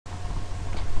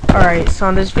Alright, so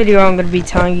in this video I'm going to be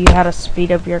telling you how to speed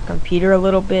up your computer a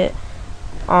little bit.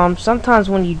 Sometimes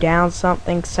when you down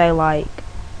something, say like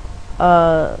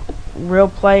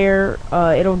Real Player,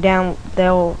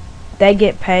 they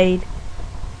get paid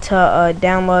to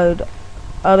download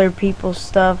other people's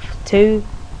stuff too.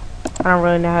 I don't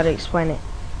really know how to explain it.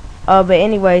 But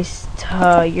anyways,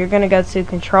 you're going to go to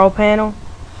Control Panel,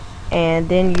 and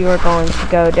then you're going to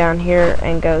go down here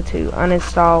and go to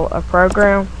Uninstall a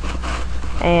Program.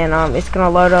 And it's gonna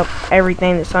load up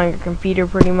everything that's on your computer,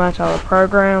 pretty much all the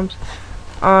programs.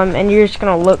 And you're just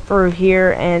gonna look through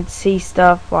here and see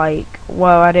stuff like,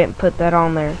 whoa, I didn't put that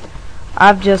on there.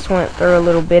 I've just went through a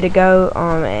little bit ago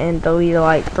and deleted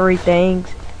like 3 things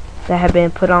that have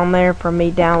been put on there for me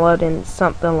downloading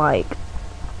something like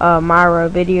Miro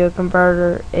Video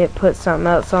Converter. It put something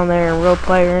else on there in Real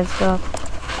Player and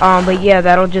stuff. But yeah,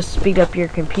 that'll just speed up your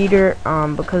computer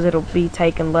because it'll be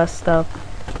taking less stuff,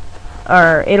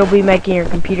 or it'll be making your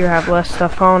computer have less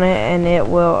stuff on it, and it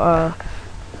will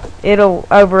it'll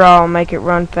overall make it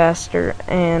run faster.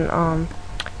 And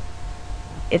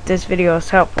if this video is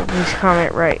helpful, please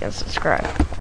comment, rate, and subscribe.